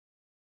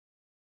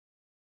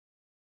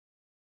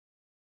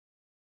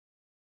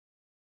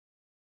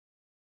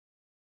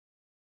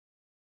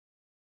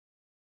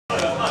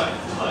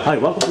Hi,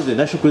 welcome to the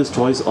National Critics'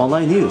 Choice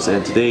Online News,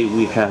 and today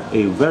we have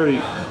a very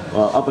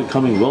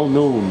up-and-coming,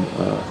 well-known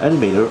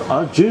animator,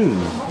 Arjun.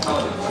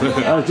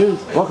 Arjun,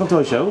 welcome to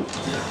our show.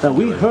 Now,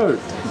 we heard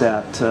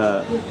that,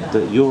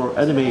 your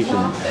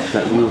animation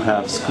that you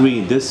have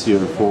screened this year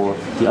for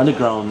the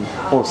Underground,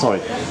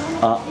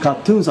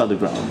 Cartoons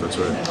Underground. That's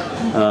right.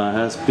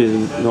 Has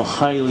been,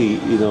 highly,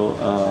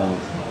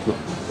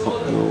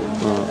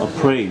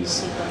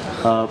 appraised.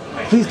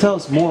 Please tell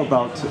us more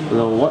about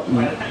what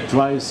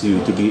drives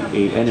you to be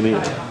an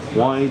animator.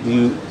 Why do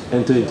you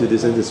enter into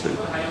this industry?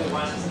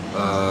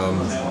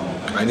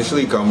 I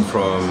initially come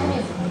from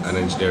an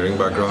engineering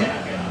background,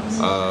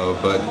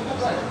 but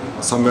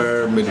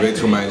somewhere midway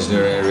through my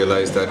engineering I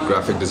realized that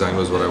graphic design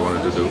was what I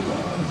wanted to do.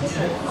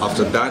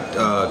 After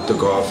that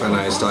took off and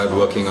I started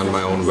working on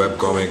my own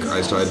webcomic,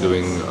 I started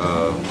doing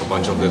a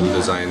bunch of little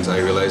designs. I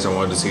realized I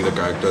wanted to see the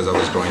characters I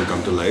was drawing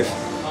come to life.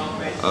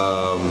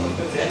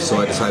 So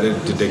I decided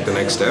to take the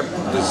next step.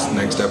 This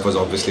next step was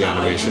obviously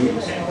animation,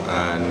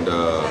 and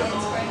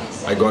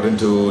I got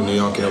into New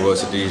York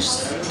University's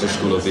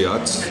School of the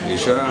Arts,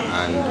 Asia,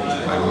 and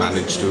I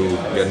managed to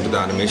get into the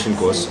animation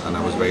course, and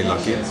I was very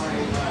lucky.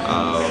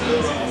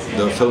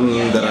 The film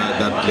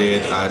that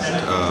played at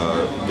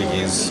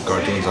Vicky's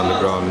Cartoons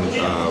Underground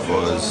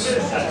was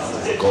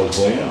called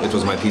Home. It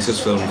was my thesis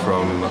film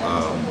from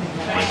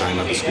my time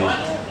at the school.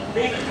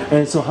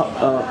 And so,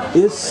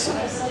 is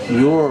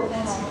your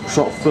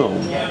short film,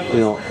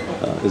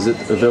 is it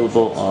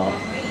available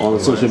on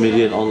social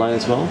media and online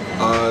as well?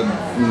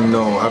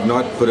 No, I've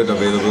not put it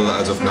available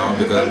as of now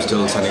because I'm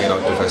still sending it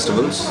out to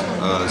festivals.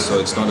 So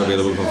it's not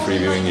available for free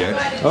viewing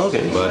yet.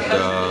 Okay. But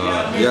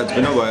yeah, it's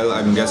been a while.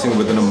 I'm guessing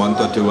within a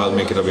month or two I'll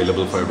make it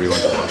available for everyone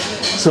to watch.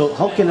 So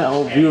how can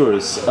our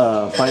viewers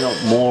find out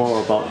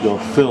more about your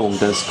film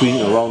that's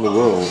screened around the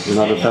world in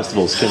other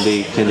festivals? Can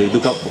they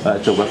look up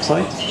at your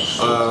website?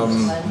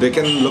 They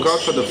can look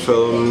out for the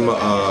film.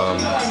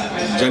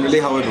 Generally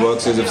how it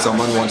works is if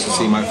someone wants to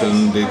see my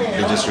film, they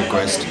just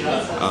request.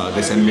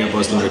 They send me a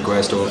personal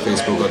request over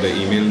Facebook or they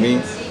email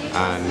me,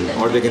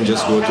 or they can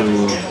just go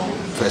to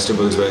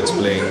festivals where it's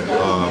playing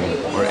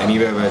or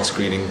anywhere where it's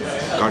screening.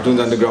 Cartoons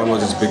Underground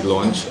was its big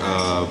launch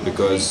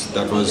because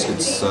that was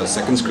its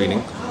second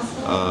screening,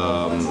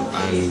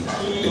 and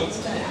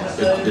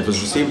it was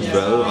received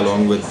well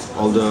along with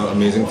all the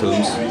amazing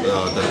films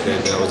that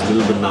played there. I was a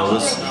little bit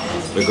nervous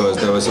because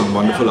there were some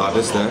wonderful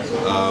artists there,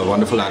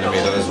 wonderful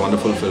animators,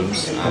 wonderful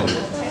films, and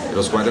it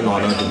was quite an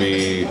honor to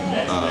be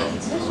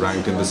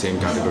ranked in the same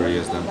category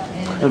as them.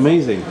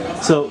 Amazing.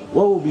 So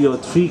what would be your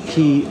three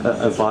key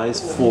advice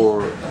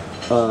for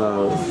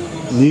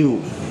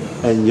new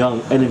and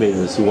young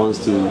animators who wants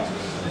to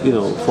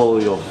follow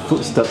your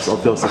footsteps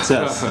of your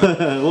success?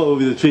 What would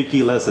be the three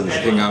key lessons?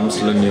 I think I'm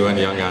still a new and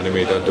young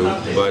animator too,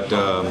 but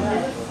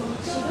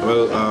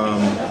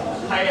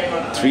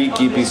three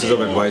key pieces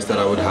of advice that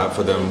I would have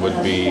for them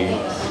would be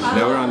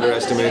never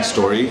underestimate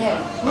story.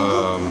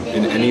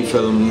 In any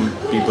film,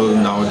 people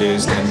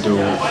nowadays tend to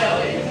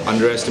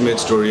underestimate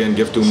story and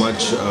give too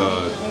much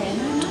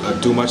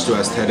to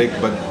aesthetic,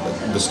 but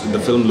the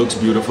film looks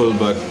beautiful,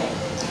 but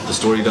the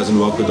story doesn't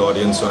work with the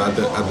audience. So at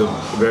the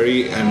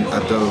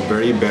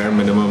very bare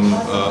minimum,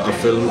 a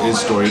film is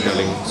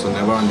storytelling. So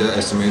never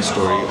underestimate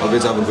story.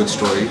 Always have a good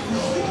story.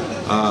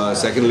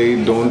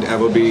 Secondly, don't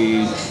ever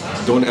be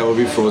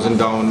frozen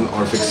down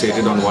or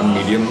fixated on one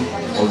medium.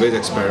 Always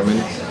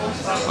experiment.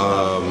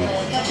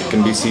 It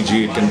can be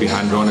CG, it can be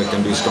hand-drawn, it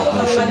can be stop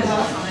motion.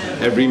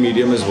 Every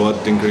medium is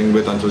worth tinkering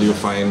with until you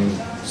find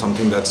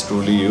something that's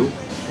truly you.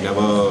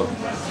 Never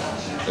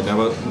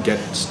get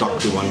stuck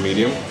to one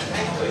medium.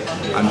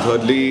 And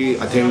thirdly,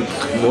 I think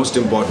most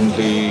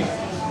importantly,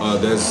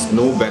 there's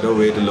no better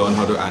way to learn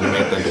how to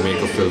animate than to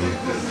make a film.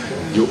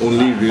 You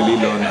only really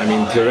learn. I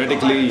mean,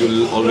 theoretically,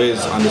 you'll always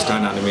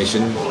understand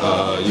animation.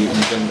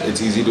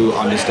 It's easy to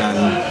understand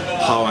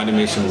how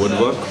animation would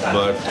work,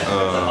 but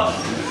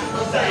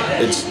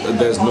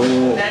there's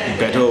no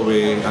better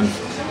way and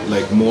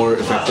more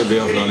effective way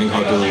of learning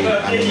how to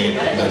animate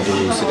than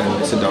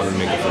to sit down and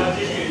make a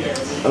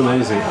film.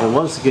 Amazing. And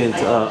once again,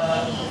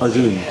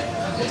 Arjun,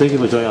 thank you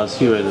for joining us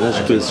here at the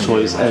National Critics'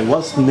 Choice. And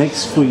what's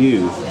next for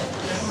you?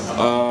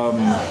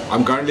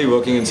 I'm currently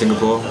working in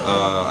Singapore.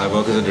 I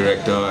work as a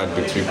director at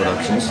Big 3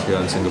 Productions here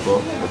in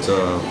Singapore. It's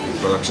a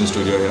production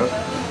studio here.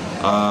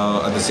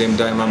 At the same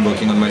time, I'm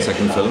working on my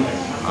second film.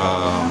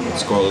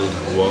 It's called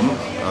Worm.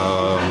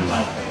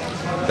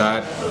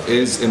 That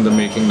is in the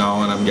making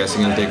now, and I'm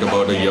guessing it'll take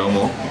about a year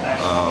more.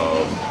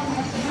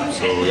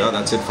 So yeah,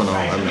 that's it for now.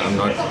 I'm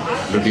not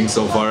looking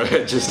so far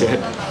ahead just yet.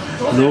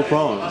 No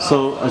problem.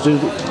 So Arjun,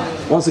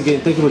 once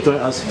again, thank you for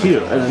joining us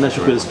here at the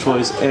National Critics'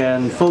 Choice.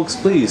 And folks,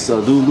 please do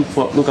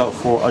look out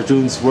for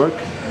Arjun's work,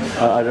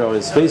 either on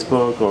his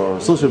Facebook or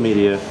social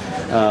media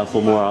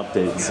for more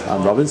updates.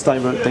 I'm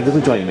Stienberg. Thank you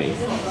for joining me.